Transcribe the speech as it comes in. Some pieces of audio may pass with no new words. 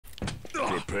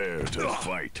Prepare to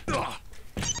fight.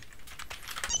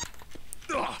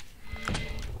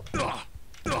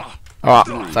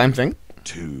 Alright, same thing.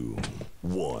 2,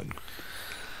 1.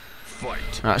 Fight.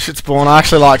 Alright, should spawn. I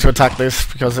actually like to attack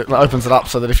this because it opens it up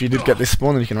so that if you did get this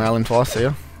spawn, then you can rail in twice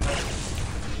here.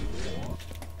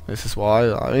 This is why,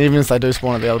 even if they do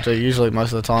spawn at the LG, usually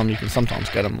most of the time you can sometimes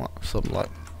get them, like, something like...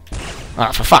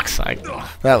 Ah, for fuck's sake.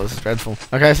 That was dreadful.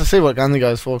 Okay, so see what gun he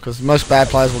goes for, because most bad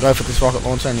players will go for this rocket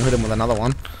launcher and you hit him with another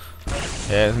one.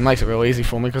 Yeah, it makes it real easy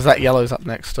for me, because that yellow's up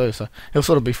next too, so he'll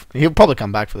sort of be... He'll probably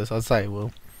come back for this, I'd say he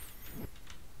will.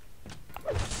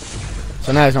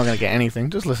 So now he's not going to get anything,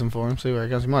 just listen for him, see where he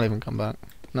goes, he might even come back.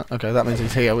 No, okay, that means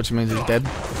he's here, which means he's dead.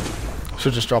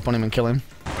 Should just drop on him and kill him.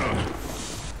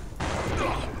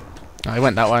 Oh, he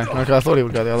went that way. Okay, I thought he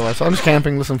would go the other way. So I'm just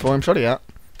camping, listen for him, shot it out.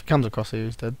 If he comes across here,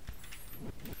 he's dead.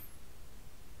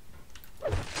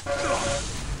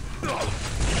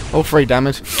 All 3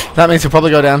 damage. That means he'll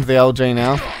probably go down to the LG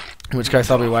now. In which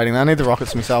case I'll be waiting. I need the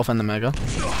rockets myself and the mega.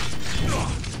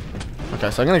 Okay,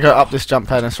 so I'm going to go up this jump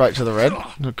pad and straight to the red.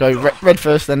 Go red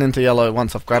first, then into yellow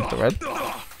once I've grabbed the red.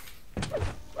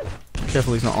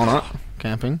 Careful he's not on it.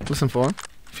 Camping. Listen for him.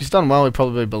 If he's done well, he'll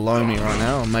probably be below me right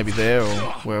now, or maybe there, or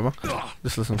wherever.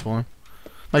 Just listen for him.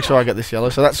 Make sure I get this yellow.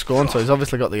 So that's scorn, so he's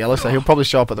obviously got the yellow, so he'll probably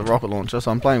show up at the rocket launcher,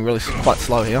 so I'm playing really quite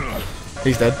slow here.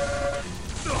 He's dead.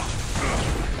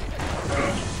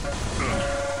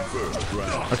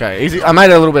 Okay, easy. I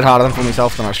made it a little bit harder for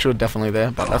myself than I should, definitely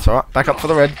there, but that's alright. Back up for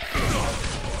the red.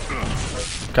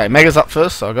 Okay, Mega's up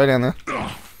first, so I'll go down there.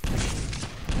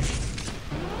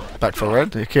 Back for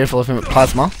red. Be careful of him at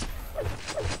plasma.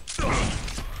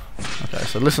 Okay,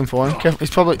 so listen for him. Careful. He's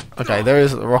probably... Okay, there he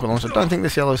is at the rocket launcher. Don't think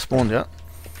this yellow's spawned yet.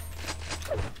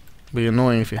 Be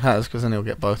annoying if he has, because then he'll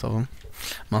get both of them.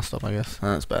 Must have, I guess.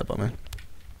 That's bad by me.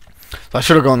 So I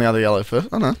should have gone the other yellow first.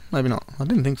 Oh no, maybe not. I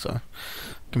didn't think so.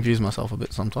 Confuse myself a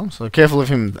bit sometimes. So careful of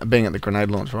him being at the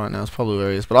grenade launcher right now. It's probably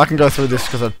where he is. But I can go through this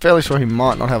because I'm fairly sure he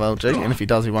might not have LG. And if he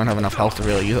does, he won't have enough health to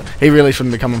really use it. He really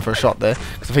shouldn't be coming for a shot there.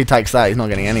 Because if he takes that, he's not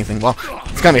getting anything. Well,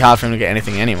 it's going to be hard for him to get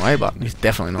anything anyway. But he's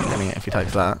definitely not getting it if he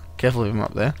takes that. Careful of him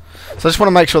up there. So I just want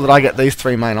to make sure that I get these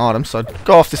 3 main items. So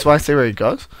go off this way, see where he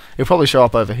goes. He'll probably show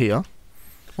up over here.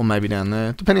 Or maybe down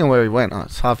there. Depending on where he went.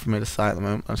 It's hard for me to say at the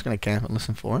moment. I'm just going to camp and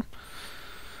listen for him.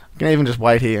 I can even just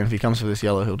wait here. And if he comes for this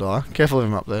yellow, he'll die. Careful of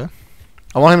him up there.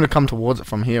 I want him to come towards it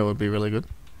from here, would be really good.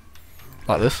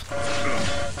 Like this.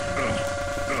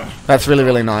 That's really,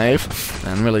 really naive.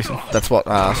 And really, that's what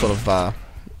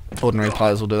ordinary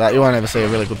players will do that. You won't ever see a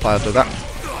really good player do that.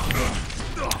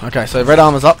 Okay, so red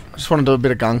armor's up. Just want to do a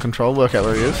bit of gun control, work out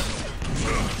where he is.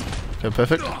 Okay,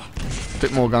 perfect.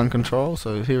 Bit more gun control,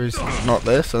 so here he's not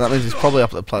there. So that means he's probably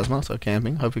up at the plasma, so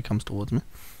camping. Hope he comes towards me.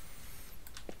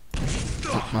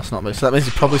 Oh, must not be. So that means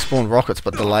he probably spawned rockets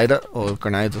but delayed it, or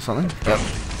grenades or something. Yep.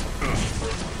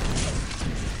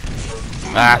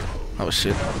 Ah! That was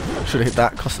shit. Should have hit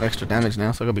that. Cost an extra damage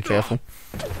now, so I gotta be careful.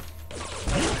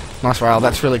 Nice rail.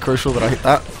 That's really crucial that I hit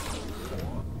that.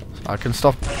 So I can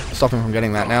stop him from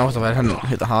getting that now, because if I hadn't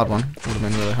hit the hard one, it would have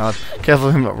been really hard. Careful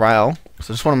of him at rail.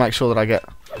 So I just want to make sure that I get...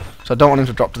 So I don't want him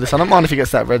to drop to this. I don't mind if he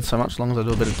gets that red so much, as long as I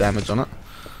do a bit of damage on it.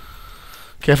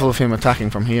 Careful of him attacking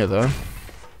from here, though.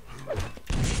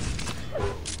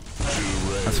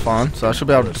 That's fine, so I should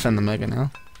be able to defend the mega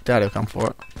now. Doubt he'll come for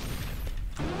it.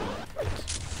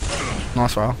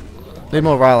 Nice rail. Need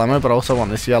more rail ammo, but I also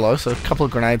want this yellow, so a couple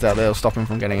of grenades out there will stop him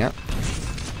from getting it.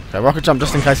 Okay, rocket jump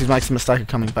just in case he makes the mistake of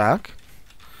coming back.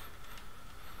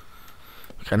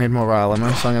 Okay, I need more rail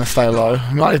ammo, so I'm going to stay low.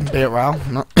 Might even be at rail.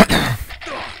 No.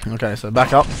 Okay, so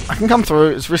back up. I can come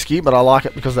through, it's risky, but I like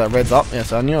it because that red's up. Yeah,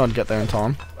 so I knew I'd get there in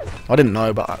time. I didn't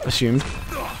know, but I assumed.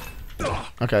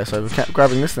 Okay, so we're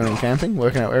grabbing this and then camping,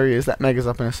 working out where he is. That mega's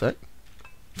up in a sec.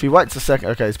 If he waits a sec,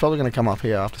 okay, he's probably going to come up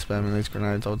here after spamming these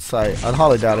grenades, I would say. I'd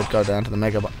highly doubt he'd go down to the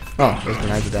mega, but... Oh, those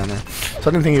grenades are down there. So I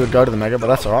didn't think he would go to the mega, but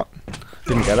that's alright.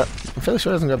 Didn't get it. I'm fairly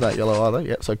sure he doesn't grab that yellow either.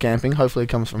 Yeah, so camping, hopefully he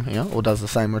comes from here, or does the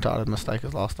same retarded mistake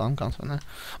as last time, comes from there.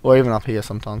 Or even up here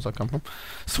sometimes I come from.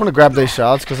 Just want to grab these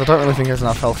shards, because I don't really think there's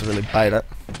enough health to really bait it.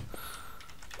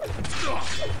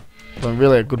 But I'm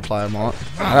really a good player, might.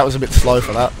 That was a bit slow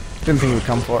for that. Didn't think he would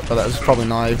come for it, but that was probably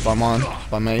naive by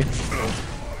me.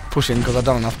 Push in because I've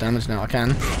done enough damage now. I can.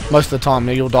 Most of the time,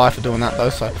 you'll die for doing that though.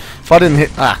 So if I didn't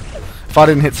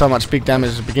hit so much big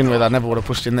damage to begin with, I never would have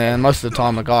pushed in there. And most of the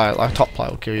time, a guy like top player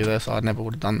will kill you there, so I never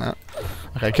would have done that.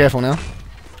 Okay, careful now.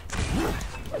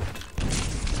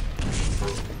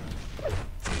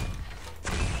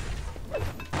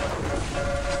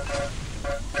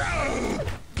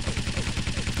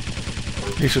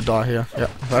 He should die here.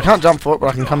 Yep. So I can't jump for it, but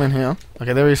I can come in here.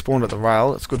 Okay, there he spawned at the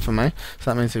rail. That's good for me.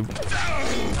 So that means he...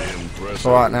 Press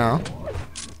So right now,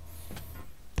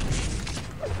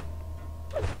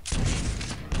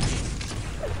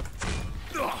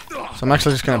 so I'm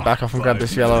actually just going to back off and grab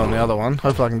this yellow on the other one.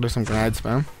 Hopefully I can do some grenade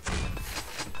spam.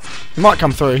 He might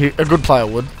come through. A good player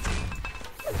would.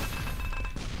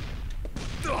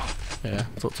 Yeah,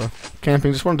 thought so.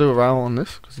 Camping, just want to do a rail on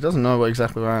this, because he doesn't know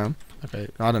exactly where I am. Okay,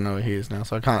 I don't know where he is now,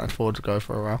 so I can't afford to go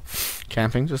for a rail.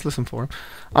 Camping, just listen for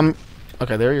him.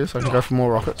 Okay, there he is. I can go for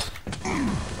more rockets.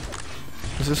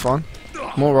 This is fine.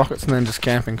 More rockets and then just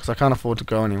camping, because I can't afford to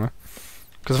go anywhere.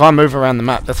 Because if I move around the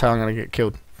map, that's how I'm going to get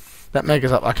killed. That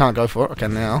Mega's up. I can't go for it. Okay,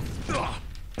 now.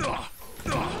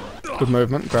 Good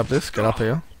movement. Grab this. Get up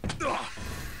here.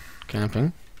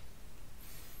 Camping.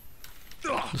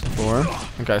 Just for him.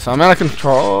 Okay, so I'm out of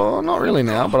control. Not really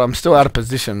now, but I'm still out of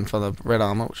position for the red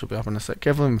armor, which will be up in a sec.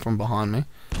 Careful of him from behind me.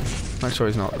 Make sure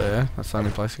he's not there. That's the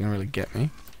only place he can really get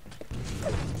me.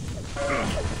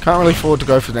 Can't really afford to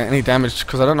go for any damage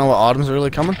because I don't know what items are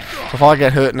really coming. So if I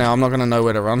get hurt now, I'm not going to know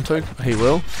where to run to. He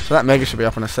will. So that Mega should be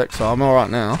up in a sec, so I'm alright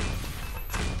now.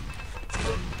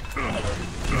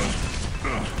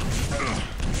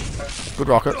 Good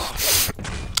rockets.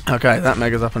 Okay, that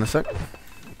Mega's up in a sec.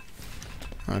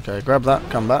 Okay, grab that,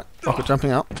 come back. Rocket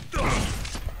jumping up.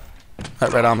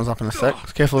 That red armor's up in a sec.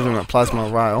 Just careful of him at plasma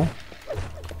rail.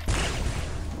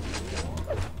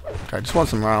 Okay, just want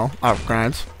some rail.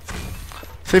 Grenades.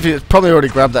 See if he's probably already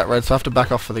grabbed that red, so I have to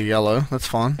back off for the yellow. That's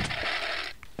fine.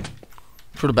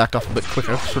 Should have backed off a bit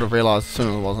quicker. Should have realised as soon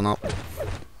as it wasn't up.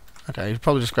 Okay, he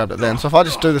probably just grabbed it then. So if I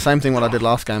just do the same thing what I did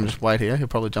last game, just wait here, he'll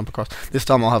probably jump across. This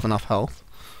time I'll have enough health.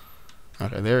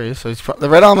 Okay, there he is. So he's the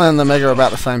red armor and the Mega are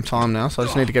about the same time now, so I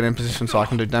just need to get in position so I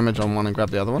can do damage on one and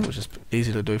grab the other one, which is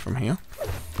easy to do from here.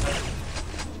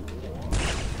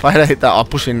 If I had to hit that, I'll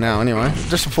push in now anyway.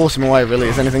 Just to force him away, really,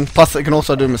 is anything. Plus, it can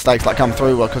also do mistakes like come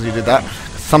through because you did that.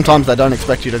 Sometimes they don't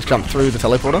expect you to jump through the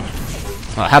teleporter.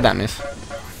 Oh, how'd that miss?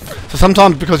 So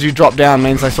sometimes because you drop down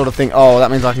means they sort of think, oh,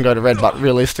 that means I can go to red, but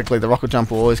realistically the rocket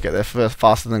jump will always get there first,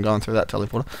 faster than going through that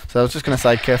teleporter. So I was just going to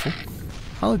say, careful.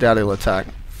 I highly doubt he'll attack.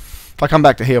 If I come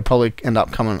back to here, I'll probably end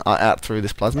up coming out through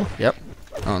this plasma. Yep.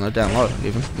 Oh no, down low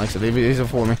even. Makes it even easier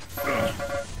for me.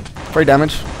 Free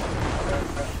damage.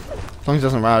 As long as he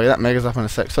doesn't rail you, that Mega's up in a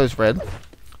sec. So is red.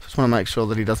 Just want to make sure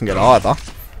that he doesn't get either.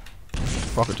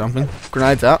 Rocket jumping.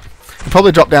 Grenades out. He'll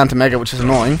probably drop down to Mega, which is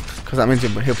annoying, because that means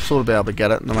he'll sort of be able to get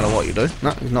it no matter what you do.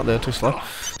 No, he's not there, too slow.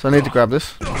 So I need to grab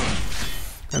this.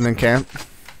 And then camp.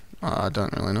 I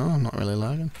don't really know, I'm not really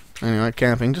lagging. Anyway,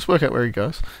 camping, just work out where he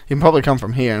goes. He can probably come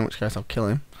from here, in which case I'll kill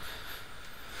him.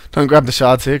 Don't grab the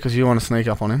shards here, because you want to sneak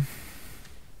up on him.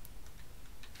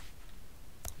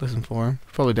 Listen for him.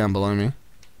 Probably down below me.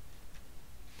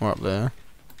 Or up there.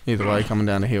 Either way, coming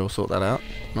down to here will sort that out.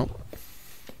 Nope.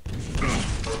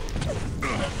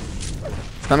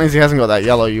 That means he hasn't got that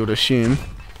yellow, you would assume.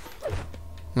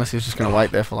 Unless he's just going to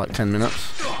wait there for like 10 minutes.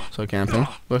 So camping.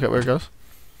 Work out where it goes.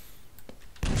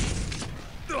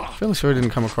 Fairly sure he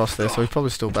didn't come across there, so he's probably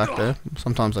still back there.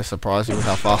 Sometimes they surprise you with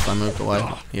how fast they moved away.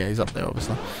 Yeah, he's up there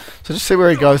obviously. So just see where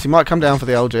he goes. He might come down for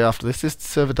the LG after this. This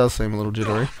server does seem a little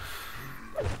jittery.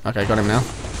 Okay, got him now.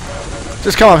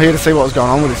 Just come up here to see what was going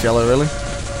on with this yellow, really.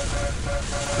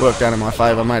 Worked out in my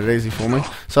favour, made it easy for me.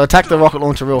 So attack the rocket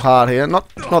launcher real hard here. Not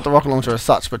the rocket launcher as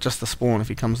such, but just the spawn if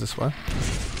he comes this way.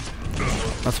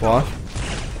 That's why.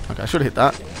 Okay, I should have hit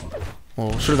that.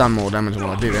 Well, should have done more damage than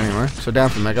what I did anyway. So down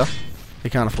for Mega. He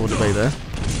can't afford to be there.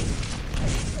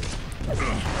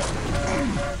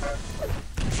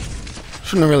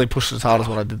 Shouldn't have really pushed as hard as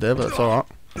what I did there, but it's alright.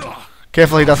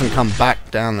 Careful he doesn't come back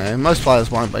down there. Most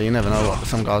players won't, but you never know what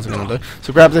some guys are going to do.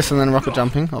 So grab this and then rocket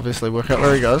jumping. Obviously work out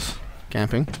where he goes.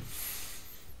 Camping.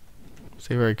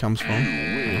 See where he comes from.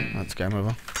 Yeah, that's game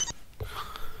over.